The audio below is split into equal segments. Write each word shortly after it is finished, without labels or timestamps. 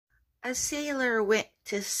A sailor went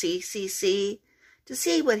to sea to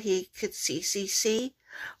see what he could see,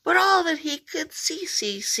 but all that he could see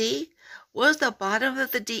was the bottom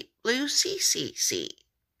of the deep blue sea.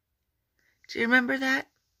 Do you remember that?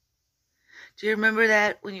 Do you remember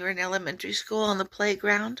that when you were in elementary school on the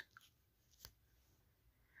playground?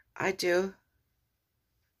 I do.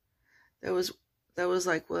 That was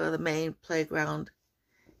like one of the main playground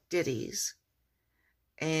ditties.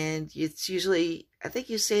 And it's usually, I think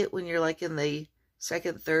you say it when you're like in the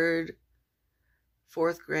second, third,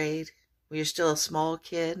 fourth grade, when you're still a small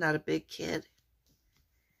kid, not a big kid.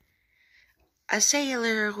 A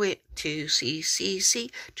sailor went to sea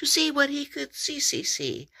to see what he could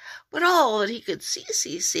see, but all that he could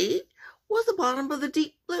see was the bottom of the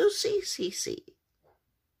deep blue sea.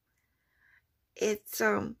 It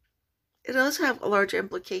does have large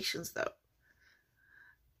implications though.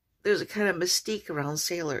 There's a kind of mystique around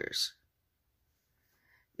sailors,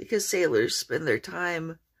 because sailors spend their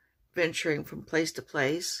time venturing from place to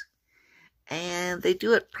place, and they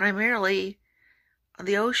do it primarily on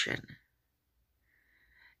the ocean.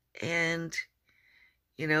 And,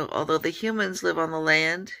 although the humans live on the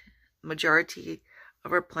land, the majority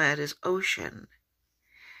of our planet is ocean.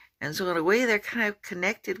 And so in a way, they're kind of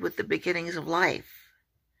connected with the beginnings of life.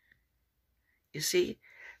 You see,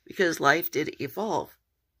 because life did evolve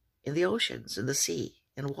in the oceans, in the sea,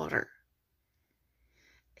 in water.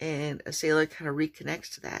 And a sailor kind of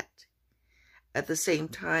reconnects to that. At the same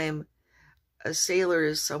time, a sailor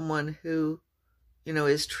is someone who,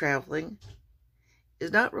 is traveling,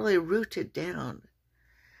 is not really rooted down,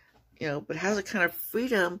 but has a kind of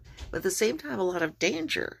freedom, but at the same time, a lot of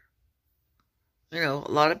danger. A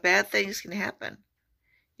lot of bad things can happen.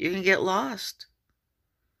 You can get lost.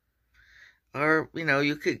 Or,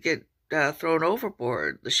 you could get thrown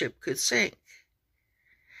overboard. The ship could sink.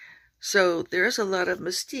 So there's a lot of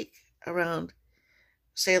mystique around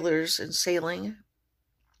sailors and sailing.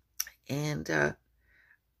 And, and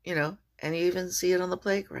you even see it on the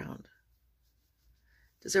playground.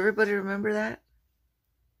 Does everybody remember that?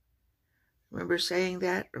 Remember saying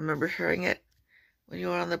that? Remember hearing it when you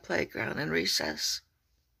were on the playground in recess?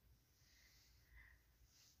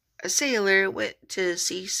 A sailor went to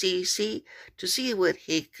sea to see what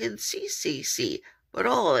he could see, but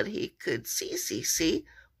all that he could see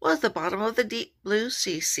was the bottom of the deep blue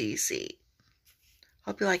sea.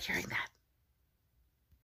 Hope you like hearing that.